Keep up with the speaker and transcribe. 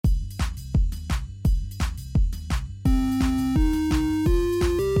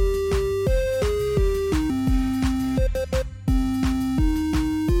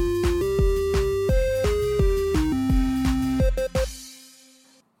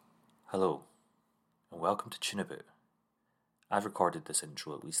Hello, and welcome to Tunabout. I've recorded this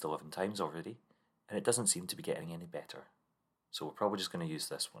intro at least 11 times already, and it doesn't seem to be getting any better. So we're probably just going to use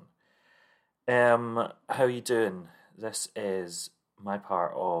this one. How you doing? This is my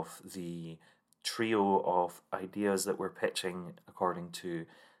part of the trio of ideas that we're pitching according to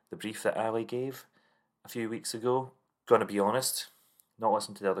the brief that Ali gave a few weeks ago. Gonna be honest, not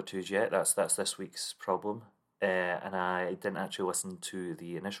listened to the other twos yet. That's this week's problem. And I didn't actually listen to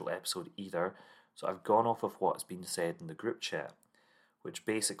the initial episode either, so I've gone off of what's been said in the group chat, which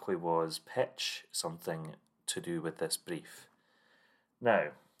basically was pitch something to do with this brief. Now,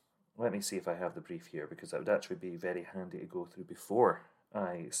 let me see if I have the brief here, because that would actually be very handy to go through before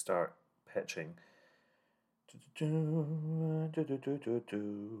I start pitching. Here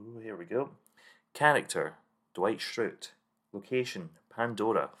we go. Character, Dwight Schrute. Location,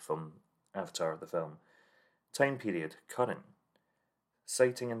 Pandora from Avatar the film. Time period, current.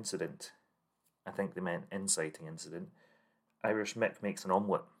 Sighting incident. I think they meant inciting incident. Irish Mick makes an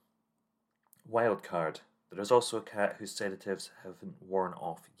omelette. Wild card. There is also a cat whose sedatives haven't worn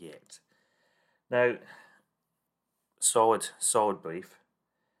off yet. Now, solid brief.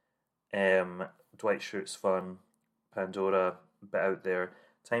 Dwight Schrute's fun. Pandora, bit out there.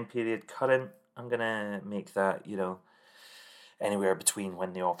 Time period, current. I'm gonna make that, anywhere between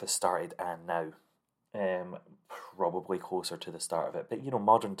when The Office started and now. Probably closer to the start of it, but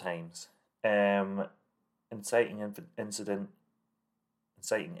modern times. Inciting incident.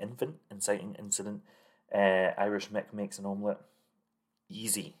 Irish Mick makes an omelette.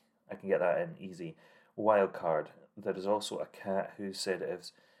 Easy. I can get that in easy. Wild card. There is also a cat whose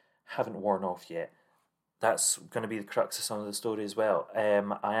sedatives haven't worn off yet. That's going to be the crux of some of the story as well.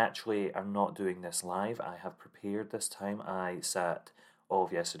 I actually am not doing this live. I have prepared this time. I sat all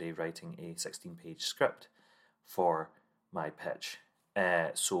of yesterday writing a 16-page script for my pitch.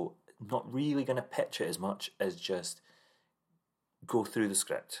 So not really going to pitch it as much as just go through the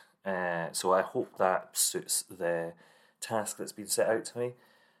script. So I hope that suits the task that's been set out to me.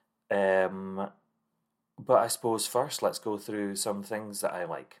 But I suppose first let's go through some things that I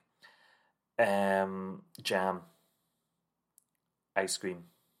like. Jam. Ice cream.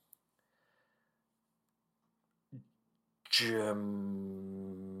 Jim.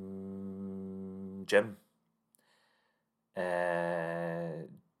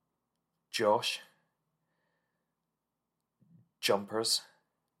 Josh. Jumpers.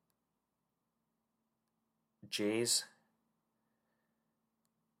 Jays.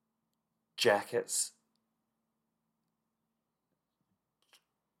 Jackets.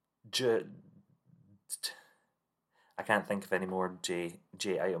 I can't think of any more J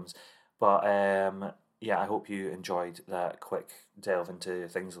items, but yeah, I hope you enjoyed that quick delve into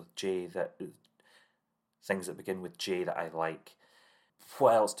things with things that begin with J that I like.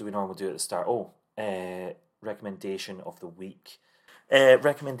 What else do we normally do at the start? Recommendation of the week.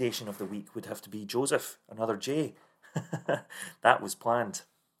 Recommendation of the week would have to be Joseph, another J. That was planned,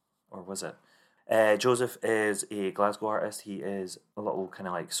 or was it? Joseph is a Glasgow artist. He is a little kind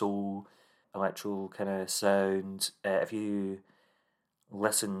of like soul, electro kind of sound. If you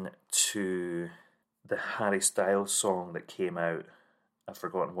listen to the Harry Styles song that came out, I've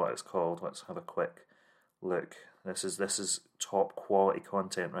forgotten what it's called. Let's have a quick look. This is top quality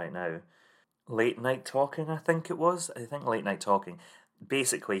content right now. Late Night Talking, I think it was. I think Late Night Talking.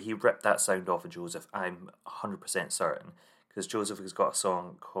 Basically, he ripped that sound off of Joseph. I'm 100% certain, because Joseph has got a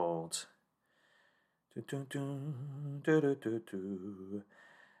song called It's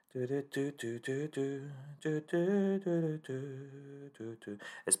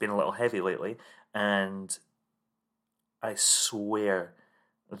been a little heavy lately, and I swear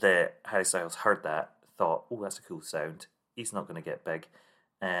that Harry Styles heard that, thought, oh, that's a cool sound, he's not going to get big,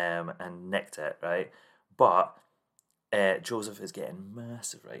 and nicked it, right? But Joseph is getting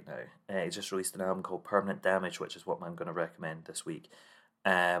massive right now. He just released an album called Permanent Damage, which is what I'm going to recommend this week.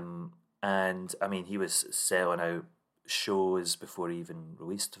 And I mean, he was selling out shows before he even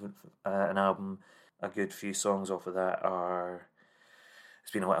released an album. A good few songs off of that are...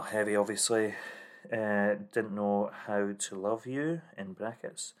 It's been a little heavy, obviously. Didn't Know How to Love You, in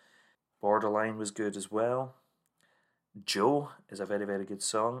brackets. Borderline was good as well. Joe is a very, very good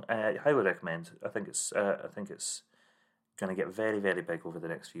song. I highly recommend. I think it's going to get very, very big over the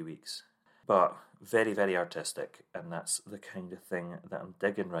next few weeks. But very, very artistic, and that's the kind of thing that I'm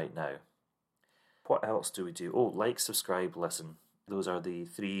digging right now. What else do we do? Oh, like, subscribe, listen. Those are the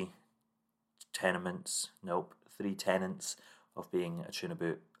three tenets of being a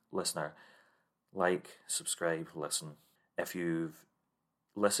Tunabout listener. Like, subscribe, listen. If you've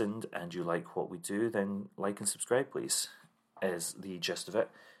listened and you like what we do, then like and subscribe, please, is the gist of it.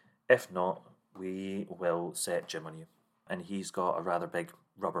 If not, we will set Jim on you. And he's got a rather big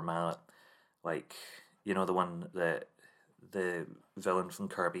rubber mallet, like, you know, the one that the villain from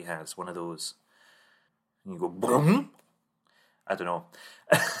Kirby has, one of those. And you go, boom! I don't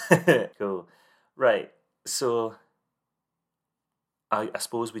know. Cool. Right, so I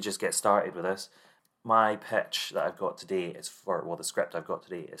suppose we just get started with this. My pitch that I've got today is for, well, the script I've got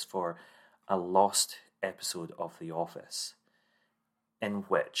today is for a lost episode of The Office, in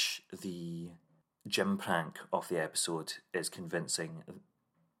which the Jim prank of the episode is convincing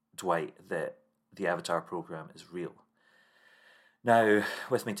Dwight that the Avatar program is real. Now,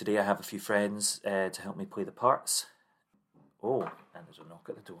 with me today I have a few friends to help me play the parts. Oh, and there's a knock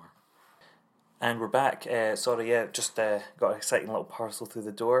at the door. And we're back. Just got an exciting little parcel through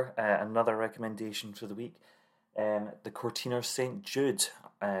the door. Another recommendation for the week. The Cortina St. Jude,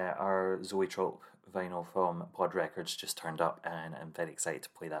 our Zoe Trope vinyl from Pod Records, just turned up, and I'm very excited to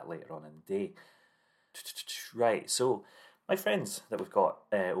play that later on in the day. Right, so my friends that we've got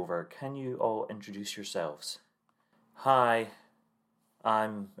over, can you all introduce yourselves? Hi,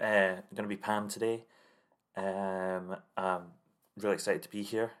 I'm going to be Pam today. I'm really excited to be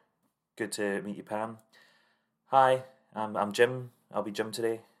here. Good to meet you, Pam. Hi, I'm Jim. I'll be Jim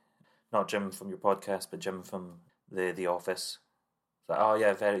today. Not Jim from your podcast, but Jim from the office. So, oh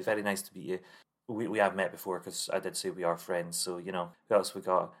yeah, very, very nice to meet you. We have met before because I did say we are friends. So, you know, who else we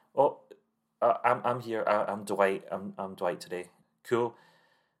got? Oh, I'm here. I'm Dwight. I'm Dwight today. Cool.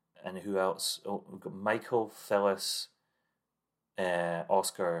 And who else? Oh, we've got Michael, Phyllis,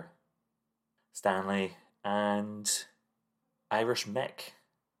 Oscar, Stanley, and Irish Mick.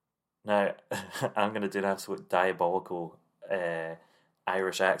 Now, I'm going to do an absolute diabolical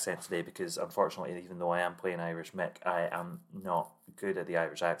Irish accent today because, unfortunately, even though I am playing Irish Mick, I am not good at the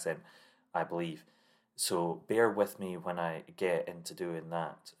Irish accent, I believe. So bear with me when I get into doing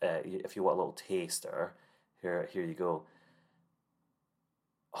that. If you want a little taster, here you go.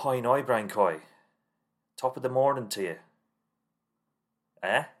 Hoi noi, Brian Coy. Top of the morning to you.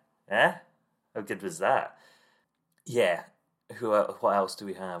 Eh? How good was that? Yeah. What else do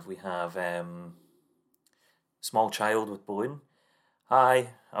we have? We have Small Child with Balloon. Hi,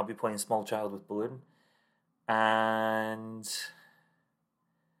 I'll be playing Small Child with Balloon. And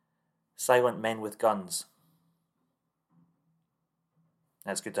Silent Men with Guns.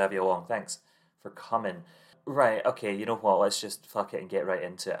 That's good to have you along. Thanks for coming. Right, okay, you know what? Let's just fuck it and get right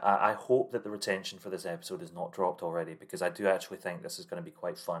into it. I hope that the retention for this episode is not dropped already, because I do actually think this is going to be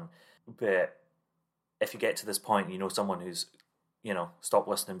quite fun. But if you get to this point, you know someone who's, you know, stopped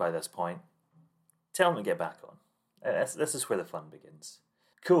listening by this point, tell them to get back on. This is where the fun begins.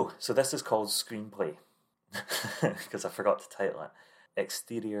 Cool, so this is called Screenplay, because I forgot to title it.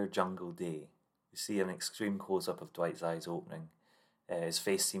 Exterior Jungle Day. You see an extreme close-up of Dwight's eyes opening. His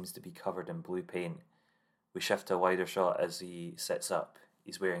face seems to be covered in blue paint. We shift to a wider shot as he sits up.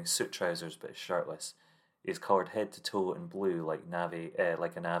 He's wearing suit trousers but is shirtless. He is coloured head to toe in blue like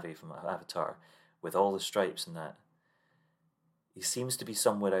a Na'vi from Avatar, with all the stripes and that. He seems to be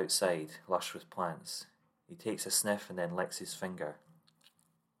somewhere outside, lush with plants. He takes a sniff and then licks his finger,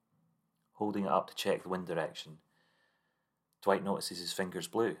 holding it up to check the wind direction. Dwight notices his finger's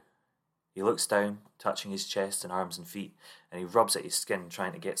blue. He looks down, touching his chest and arms and feet, and he rubs at his skin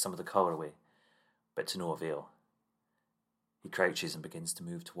trying to get some of the colour away, but to no avail. He crouches and begins to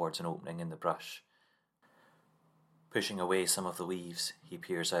move towards an opening in the brush. Pushing away some of the leaves, he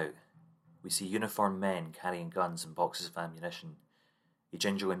peers out. We see uniformed men carrying guns and boxes of ammunition. He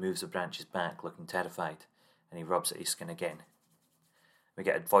gingerly moves the branches back, looking terrified, and he rubs at his skin again. We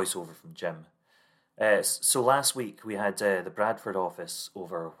get a voiceover from Jim. So last week we had the Bradford office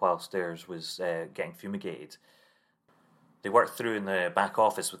over whilst theirs was getting fumigated. They worked through in the back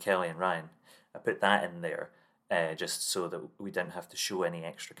office with Kelly and Ryan. I put that in there just so that we didn't have to show any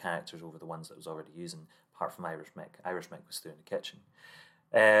extra characters over the ones that I was already using, apart from Irish Mick. Irish Mick was through in the kitchen.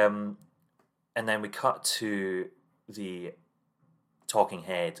 And then we cut to the talking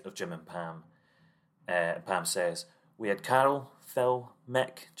head of Jim and Pam. Pam says, "We had Carol, Phil,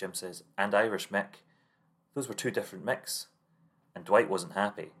 Mick," Jim says, "and Irish Mick. Those were two different Micks." And Dwight wasn't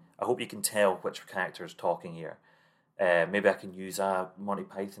happy. I hope you can tell which character is talking here. Maybe I can use a Monty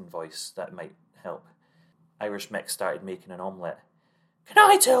Python voice, that might help. Irish Mick started making an omelette. "Can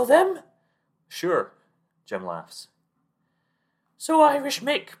I tell them?" "Sure," Jim laughs. "So Irish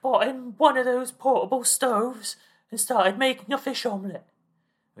Mick bought him one of those portable stoves and started making a fish omelette."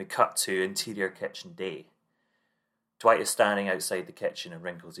 We cut to interior kitchen day. Dwight is standing outside the kitchen and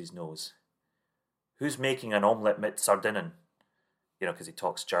wrinkles his nose. "Who's making an omelette mit Sardinen?" You know, because he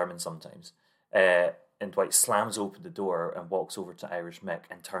talks German sometimes. And Dwight slams open the door and walks over to Irish Mick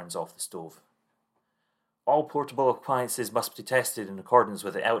and turns off the stove. All portable appliances must be tested in accordance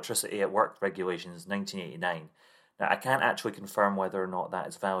with the Electricity at Work Regulations 1989. Now, I can't actually confirm whether or not that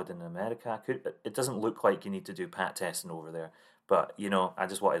is valid in America. It doesn't look like you need to do pat testing over there, but, I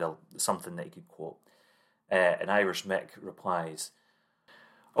just wanted something that you could quote. And Irish Mick replies,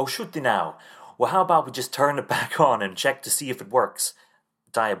 "Oh, should they now? Well, how about we just turn it back on and check to see if it works?"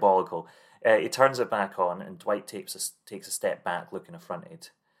 Diabolical. He turns it back on, and Dwight takes a step back, looking affronted.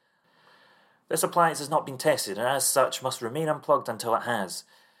 "This appliance has not been tested, and as such must remain unplugged until it has."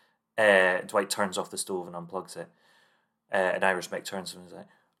 Dwight turns off the stove and unplugs it. And Irish Mick turns to him and is like,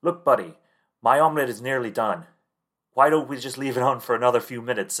 "Look, buddy, my omelette is nearly done. Why don't we just leave it on for another few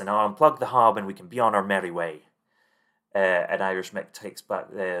minutes, and I'll unplug the hob and we can be on our merry way." And Irish Mick takes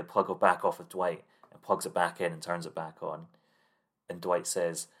the plug back off of Dwight and plugs it back in and turns it back on. And Dwight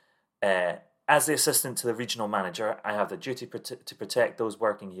says, "As the assistant to the regional manager, I have the duty to protect those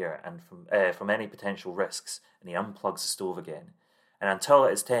working here and from any potential risks." And he unplugs the stove again. "And until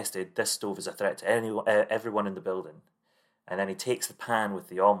it is tested, this stove is a threat to everyone in the building." And then he takes the pan with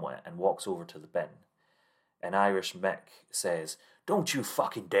the omelette and walks over to the bin. And Irish Mick says, "Don't you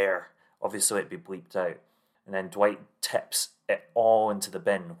fucking dare." Obviously it'd be bleeped out. And then Dwight tips it all into the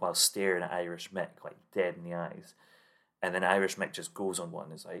bin while staring at Irish Mick, like dead in the eyes. And then Irish Mick just goes on one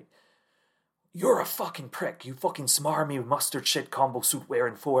and is like, "You're a fucking prick, you fucking smarmy mustard shit combo suit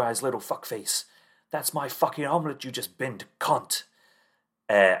wearing 4 eyes little fuckface. That's my fucking omelette you just binned, cunt."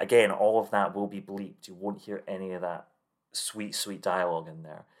 Again, all of that will be bleeped. You won't hear any of that sweet, sweet dialogue in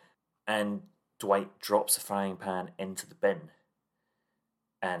there. And Dwight drops the frying pan into the bin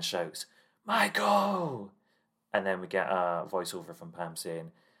and shouts, "Michael!" And then we get a voiceover from Pam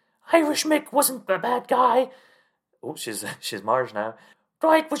saying, "Irish Mick wasn't a bad guy." Oh, she's Marge now.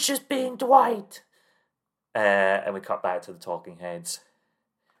 "Dwight was just being Dwight." And we cut back to the talking heads.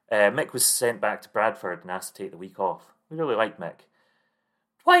 Mick was sent back to Bradford and asked to take the week off. We really like Mick.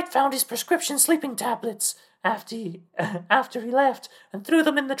 "Dwight found his prescription sleeping tablets after he left and threw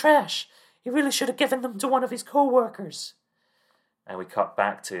them in the trash. He really should have given them to one of his co-workers." And we cut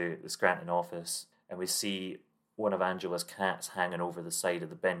back to the Scranton office and we see one of Angela's cats hanging over the side of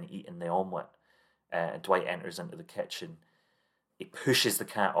the bin eating the omelette. Dwight enters into the kitchen. He pushes the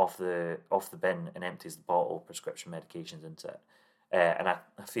cat off the bin and empties the bottle of prescription medications into it. And I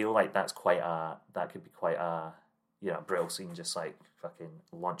feel like that could be quite a brutal scene, just like fucking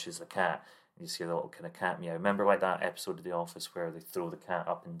launches the cat. You see the little kind of cat meow. Remember like that episode of The Office where they throw the cat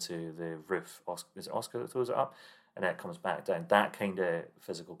up into the roof? Is it Oscar that throws it up? And then it comes back down. That kind of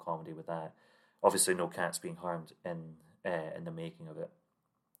physical comedy with that. Obviously no cats being harmed in the making of it.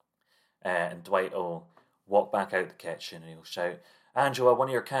 And Dwight will walk back out the kitchen and he'll shout, "Angela, one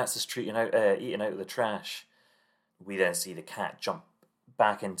of your cats is eating out of the trash." We then see the cat jump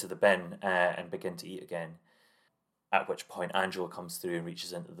back into the bin and begin to eat again. At which point Angela comes through and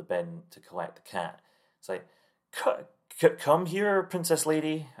reaches into the bin to collect the cat. It's like, "Come here, princess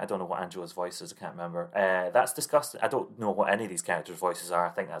lady." I don't know what Angela's voice is, I can't remember. That's disgusting. I don't know what any of these characters' voices are. I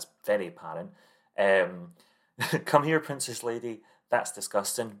think that's very apparent. "Come here, princess lady. That's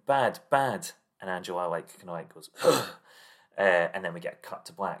disgusting. Bad. And Angela goes, "Ugh." And then we get cut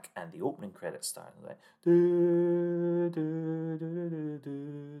to black and the opening credits start. Like,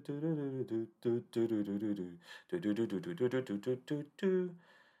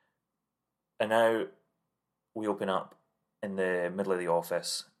 and now we open up in the middle of the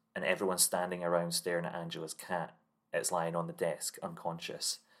office and everyone's standing around staring at Angela's cat. It's lying on the desk,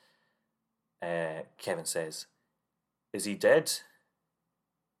 unconscious. Kevin says, "Is he dead?"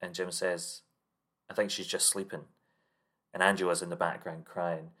 And Jim says, "I think she's just sleeping." And Angela's in the background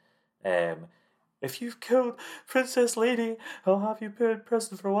crying. "If you've killed Princess Lady, I'll have you put in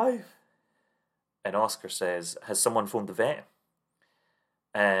prison for life." And Oscar says, "Has someone phoned the vet?"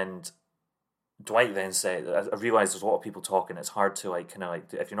 And Dwight then said, "I realise there's a lot of people talking. It's hard to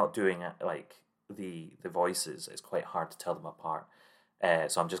if you're not doing it the voices, it's quite hard to tell them apart.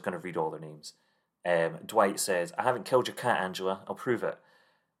 So I'm just going to read all their names." Dwight says, "I haven't killed your cat, Angela. I'll prove it."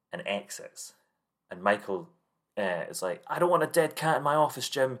 And exits. And Michael is like, "I don't want a dead cat in my office,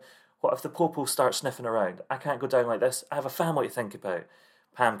 Jim. What if the popo starts sniffing around? I can't go down like this. I have a family to think about."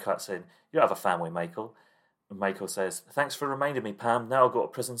 Pam cuts in, "You don't have a family, Michael." And Michael says, "Thanks for reminding me, Pam. Now I'll go to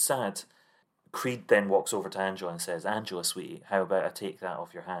prison sad." Creed then walks over to Angela and says, "Angela, sweetie, how about I take that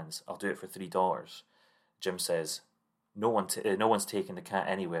off your hands? I'll do it for $3. Jim says, no one's taking the cat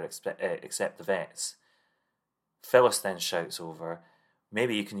anywhere except the vets." Phyllis then shouts over,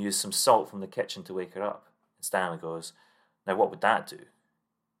 "Maybe you can use some salt from the kitchen to wake her up." And Stanley goes, "Now what would that do?"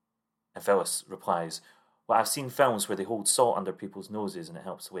 And Phyllis replies, well, I've seen films where they hold salt under people's noses and it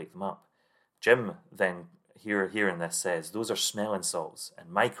helps to wake them up. Jim then, hearing this, says, those are smelling salts. And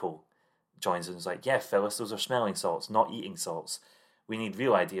Michael joins in and is like, yeah, Phyllis, those are smelling salts, not eating salts. We need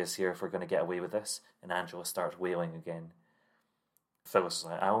real ideas here if we're going to get away with this. And Angela starts wailing again. Phyllis is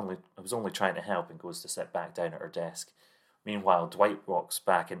like, I was only trying to help, and goes to sit back down at her desk. Meanwhile, Dwight walks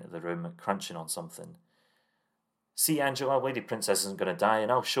back into the room, crunching on something. See, Angela, Lady Princess isn't going to die,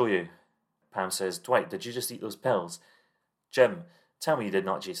 and I'll show you. Pam says, Dwight, did you just eat those pills? Jim, tell me you did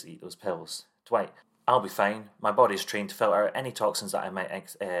not just eat those pills. Dwight, I'll be fine. My body's trained to filter out any toxins that I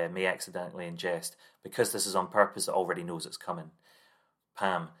may accidentally ingest, because this is on purpose. It already knows it's coming.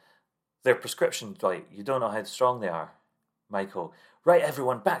 Pam, they're prescription, Dwight. You don't know how strong they are. Michael, right,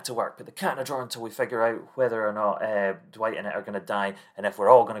 everyone, back to work. Put the cat in a drawer until we figure out whether or not Dwight and it are going to die, and if we're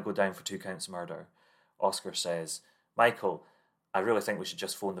all going to go down for 2 counts of murder. Oscar says, Michael, I really think we should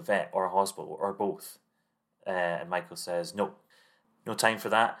just phone the vet or a hospital or both. And Michael says, no time for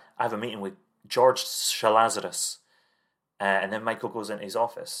that. I have a meeting with George Shalazarus. And then Michael goes into his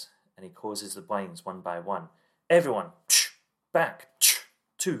office and he closes the blinds one by one. Everyone, back,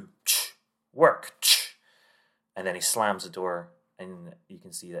 2, work. And then he slams the door and you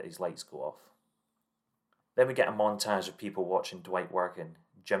can see that his lights go off. Then we get a montage of people watching Dwight working.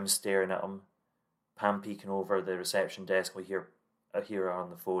 Jim staring at him, Pam peeking over the reception desk. We hear her on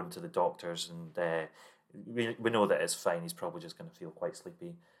the phone to the doctors, and we know that it's fine. He's probably just going to feel quite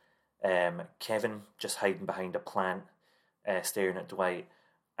sleepy. Kevin just hiding behind a plant, staring at Dwight.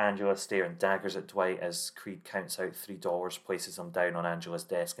 Angela staring daggers at Dwight as Creed counts out $3, places them down on Angela's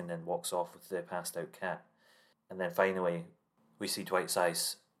desk, and then walks off with the passed out cat. And then finally, we see Dwight's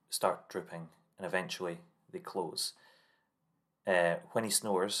eyes start drooping, and eventually they close. When he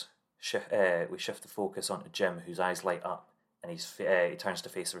snores, we shift the focus onto Jim, whose eyes light up, and he turns to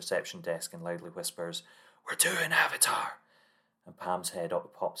face the reception desk and loudly whispers, "We're doing Avatar!" And Pam's head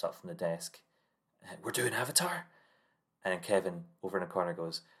pops up from the desk. "We're doing Avatar?" And then Kevin, over in the corner,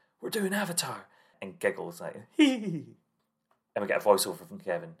 goes, "We're doing Avatar!" and giggles like, hee hee. And we get a voiceover from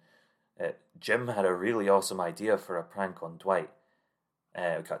Kevin. Jim had a really awesome idea for a prank on Dwight.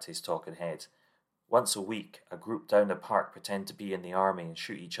 We cut to his talking head. Once a week, a group down the park pretend to be in the army and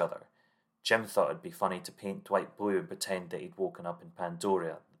shoot each other. Jim thought it'd be funny to paint Dwight blue and pretend that he'd woken up in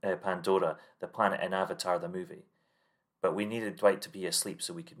Pandora, the planet in Avatar the movie. But we needed Dwight to be asleep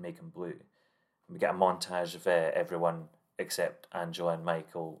so we could make him blue. And we get a montage of everyone except Angela and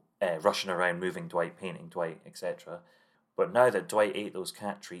Michael rushing around, moving Dwight, painting Dwight, etc. But now that Dwight ate those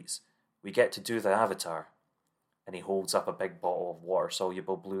cat treats, we get to do the Avatar. And he holds up a big bottle of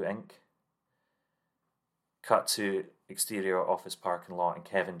water-soluble blue ink. Cut to exterior office parking lot, and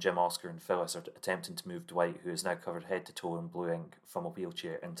Kevin, Jim, Oscar and Phyllis are attempting to move Dwight, who is now covered head to toe in blue ink, from a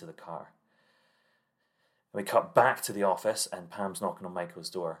wheelchair into the car. And we cut back to the office, and Pam's knocking on Michael's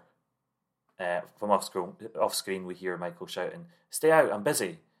door. From off screen, we hear Michael shouting, "Stay out, I'm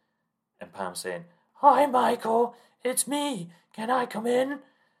busy." And Pam saying, "Hi, Michael, it's me. Can I come in?"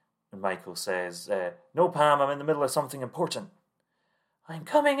 And Michael says, "No, Pam, I'm in the middle of something important." "I'm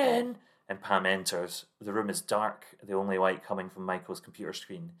coming in." And Pam enters. The room is dark, the only light coming from Michael's computer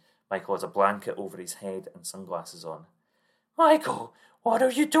screen. Michael has a blanket over his head and sunglasses on. "Michael, what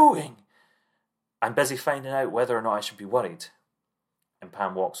are you doing?" "I'm busy finding out whether or not I should be worried." And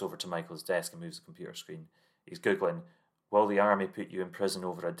Pam walks over to Michael's desk and moves the computer screen. He's Googling, "Will the army put you in prison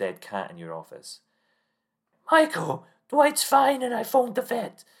over a dead cat in your office?" "Michael, Dwight's fine and I phoned the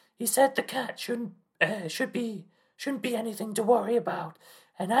vet. He said the cat shouldn't be anything to worry about.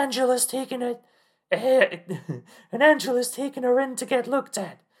 And Angela's taking her in to get looked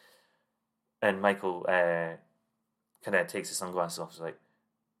at." And Michael kind of takes his sunglasses off. He's like,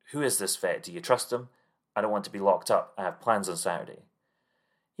 "Who is this vet? Do you trust him? I don't want to be locked up. I have plans on Saturday."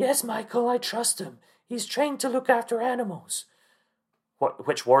 "Yes, Michael, I trust him. He's trained to look after animals."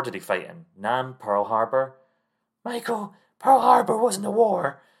 Which war did he fight in? Nam, Pearl Harbor? "Michael, Pearl Harbor wasn't a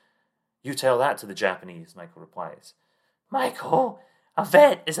war." "You tell that to the Japanese," Michael replies. "Michael, a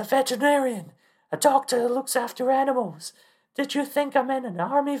vet is a veterinarian, a doctor that looks after animals. Did you think I meant an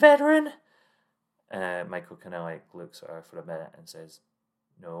army veteran?" Michael kind of looks at her for a minute and says,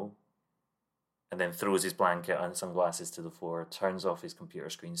 "No." And then throws his blanket and sunglasses to the floor, turns off his computer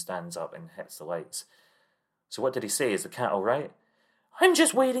screen, stands up and hits the lights. "So what did he say? Is the cat all right?" "I'm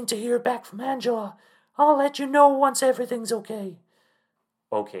just waiting to hear back from Angela. I'll let you know once everything's okay."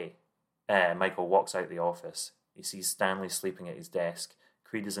 "Okay." Michael walks out the office. He sees Stanley sleeping at his desk.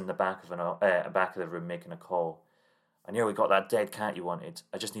 Creed is in the back of the room making a call. "I nearly got that dead cat you wanted.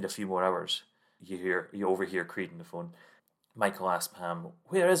 I just need a few more hours." You overhear Creed on the phone. Michael asks Pam,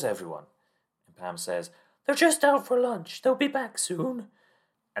 "Where is everyone?" And Pam says, "They're just out for lunch. They'll be back soon."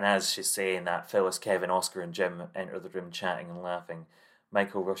 And as she's saying that, Phyllis, Kevin, Oscar and Jim enter the room chatting and laughing.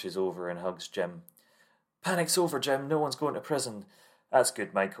 Michael rushes over and hugs Jim. "Panic's over, Jim. No one's going to prison." "That's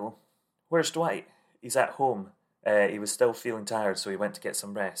good, Michael." "Where's Dwight?" "He's at home. He was still feeling tired, so he went to get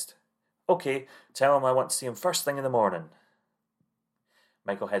some rest." "Okay, tell him I want to see him first thing in the morning."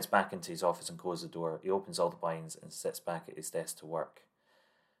 Michael heads back into his office and closes the door. He opens all the blinds and sits back at his desk to work.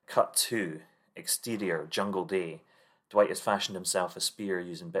 Cut 2. Exterior, jungle day. Dwight has fashioned himself a spear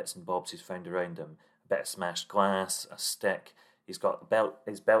using bits and bobs he's found around him. A bit of smashed glass, a stick. He's got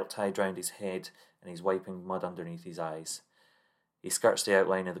his belt tied round his head and he's wiping mud underneath his eyes. He skirts the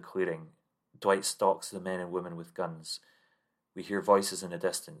outline of the clearing. Dwight stalks the men and women with guns. We hear voices in the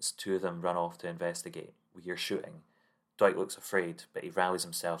distance. 2 of them run off to investigate. We hear shooting. Dwight looks afraid, but he rallies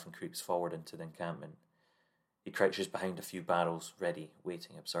himself and creeps forward into the encampment. He crouches behind a few barrels, ready,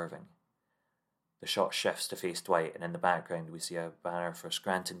 waiting, observing. The shot shifts to face Dwight, and in the background we see a banner for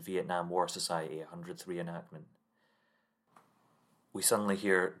Scranton Vietnam War Society 100th reenactment. We suddenly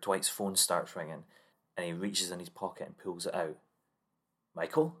hear Dwight's phone starts ringing, and he reaches in his pocket and pulls it out.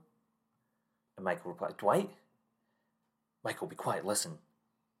 "Michael?" And Michael replies, "Dwight?" "Michael, be quiet, listen."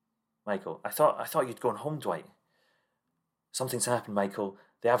 "Michael, I thought you'd gone home, Dwight." "Something's happened, Michael.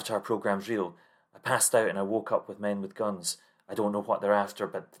 The Avatar program's real. I passed out and I woke up with men with guns. I don't know what they're after,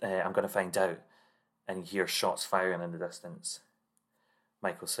 but I'm going to find out." And he hears shots firing in the distance.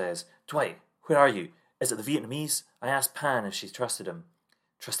 Michael says, "Dwight, where are you? Is it the Vietnamese?" I asked Pan if she trusted him.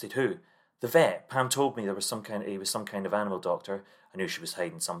 "Trusted who?" "The vet. Pam told me he was some kind of animal doctor. I knew she was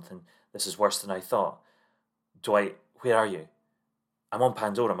hiding something. This is worse than I thought." "Dwight, where are you?" "I'm on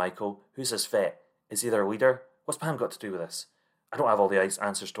Pandora, Michael. Who's this vet? Is he their leader? What's Pam got to do with this?" "I don't have all the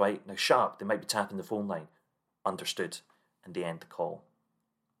answers, Dwight. Now shut up. They might be tapping the phone line." "Understood." And they end the call.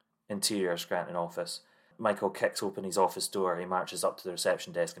 Interior Scranton office. Michael kicks open his office door. He marches up to the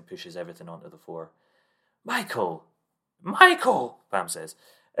reception desk and pushes everything onto the floor. "Michael! Michael!" Pam says,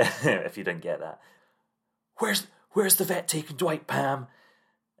 if you didn't get that. Where's the vet taking Dwight, Pam?"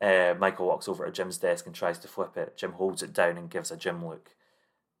 Michael walks over to Jim's desk and tries to flip it. Jim holds it down and gives a Jim look.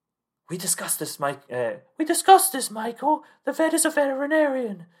 We discussed this, Michael. The vet is a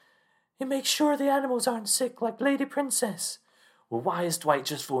veterinarian. He makes sure the animals aren't sick like Lady Princess." "Well, why has Dwight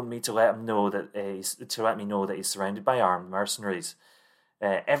just phoned me to let me know that he's surrounded by armed mercenaries?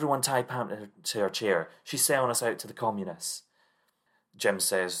 Everyone tie Pam to her chair. She's selling us out to the communists." Jim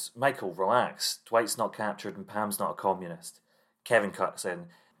says, "Michael, relax. Dwight's not captured and Pam's not a communist." Kevin cuts in.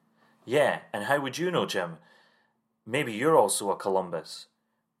 "Yeah, and how would you know, Jim? Maybe you're also a Columbus."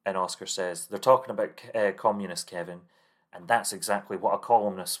 And Oscar says, "They're talking about communists, Kevin, and that's exactly what a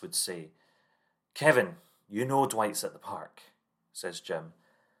columnist would say." "Kevin, you know Dwight's at the park," says Jim.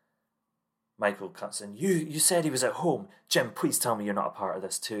 Michael cuts in. You said he was at home. Jim, please tell me you're not a part of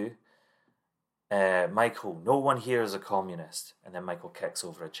this too." "Michael, no one here is a communist." And then Michael kicks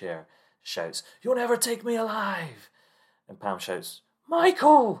over a chair, shouts, "You'll never take me alive." And Pam shouts,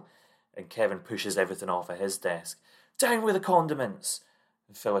 "Michael!" And Kevin pushes everything off at his desk. "Down with the condiments."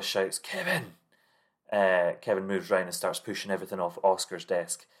 And Phyllis shouts, "Kevin!" Kevin moves round and starts pushing everything off Oscar's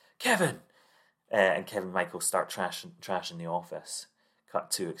desk. "Kevin!" And Kevin and Michael start trashing the office. Cut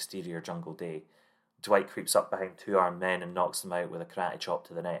to exterior jungle day. Dwight creeps up behind 2 armed men and knocks them out with a karate chop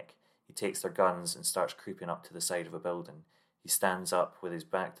to the neck. He takes their guns and starts creeping up to the side of a building. He stands up with his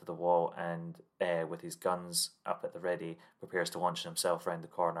back to the wall and, with his guns up at the ready, prepares to launch himself round the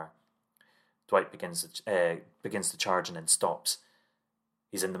corner. Dwight begins to charge and then stops.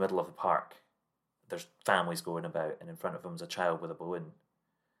 He's in the middle of the park. There's families going about, and in front of him is a child with a balloon.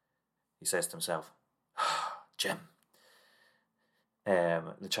 He says to himself, "Jim."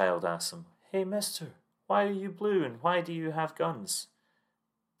 The child asks him, "Hey, mister, why are you blue and why do you have guns?"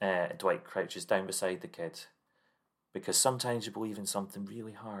 Dwight crouches down beside the kid. "Because sometimes you believe in something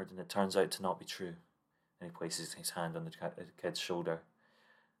really hard and it turns out to not be true." And he places his hand on the kid's shoulder.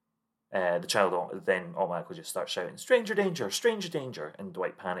 The child then automatically just starts shouting, "Stranger danger, stranger danger," and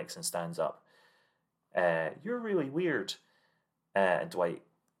Dwight panics and stands up. "You're really weird." And Dwight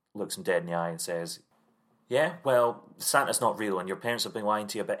looks him dead in the eye and says, "Yeah, well, Santa's not real and your parents have been lying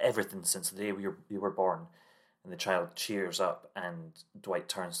to you about everything since the day you were born." And the child cheers up and Dwight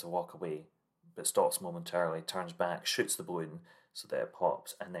turns to walk away, but stops momentarily, turns back, shoots the balloon so that it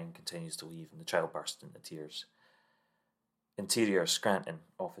pops, and then continues to leave, and the child bursts into tears. Interior Scranton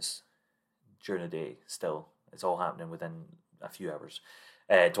office. During the day, still. It's all happening within a few hours.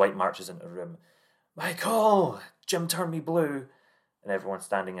 Dwight marches into the room. "Michael! Jim turned me blue." And everyone's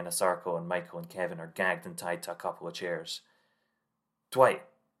standing in a circle, and Michael and Kevin are gagged and tied to a couple of chairs. Dwight,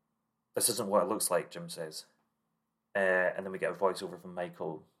 this isn't what it looks like, Jim says. And then we get a voiceover from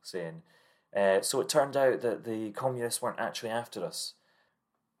Michael saying, so it turned out that the communists weren't actually after us.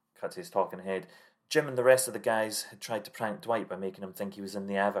 Cut to his talking head. Jim and the rest of the guys had tried to prank Dwight by making him think he was in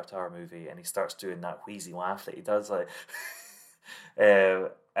the Avatar movie, and he starts doing that wheezy laugh that he does, like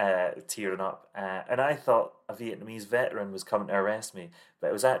tearing up. And I thought a Vietnamese veteran was coming to arrest me, but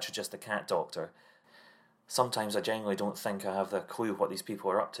it was actually just a cat doctor. Sometimes I genuinely don't think I have the clue what these people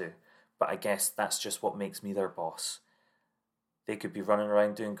are up to, but I guess that's just what makes me their boss. They could be running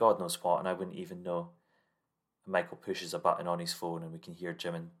around doing God knows what, and I wouldn't even know. And Michael pushes a button on his phone, and we can hear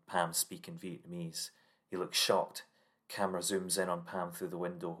Jim and Pam speak in Vietnamese. He looks shocked. Camera zooms in on Pam through the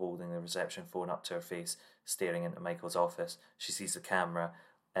window, holding the reception phone up to her face, staring into Michael's office. She sees the camera,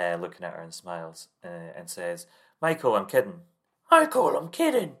 looking at her and smiles, and says, Michael, I'm kidding. Michael, I'm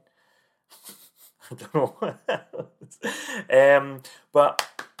kidding. I don't know what else. But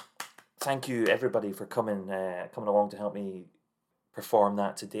thank you, everybody, for coming along to help me perform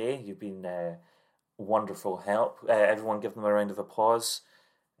that today. You've been wonderful help. Everyone give them a round of applause.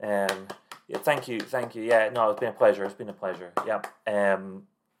 Yeah, thank you. Yeah, no, it's been a pleasure.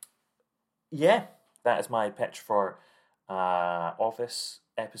 Yeah, that is my pitch for Office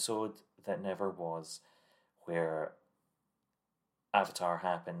episode that never was, where Avatar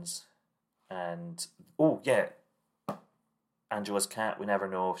happens. And Angela's cat, we never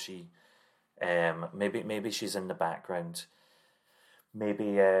know if she maybe she's in the background.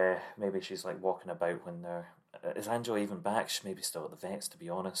 Maybe she's like walking about when they're... Is Angela even back? She's maybe still at the vets, to be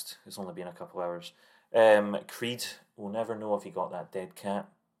honest. It's only been a couple hours. Creed, we'll never know if he got that dead cat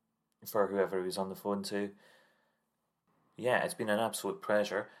for whoever he was on the phone to. Yeah, it's been an absolute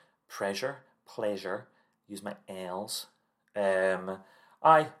pleasure. Use my L's.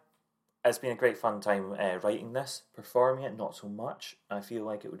 It's been a great fun time writing this. Performing it, not so much. I feel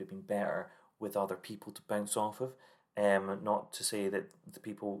like it would have been better with other people to bounce off of. Not to say that the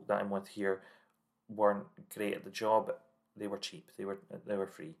people that I'm with here weren't great at the job. They were cheap. They were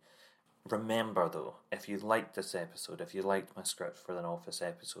free. Remember though, if you liked this episode, if you liked my script for an Office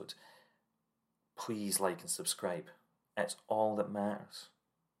episode, please like and subscribe. It's all that matters.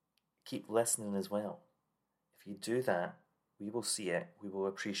 Keep listening as well. If you do that, we will see it, we will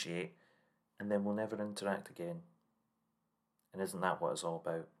appreciate, and then we'll never interact again. And isn't that what it's all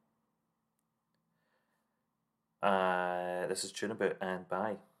about? This is Tunabout, and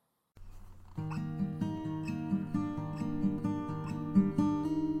bye.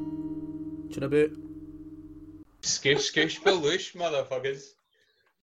 Tunabout. Skoosh, skoosh, baloosh, motherfuckers.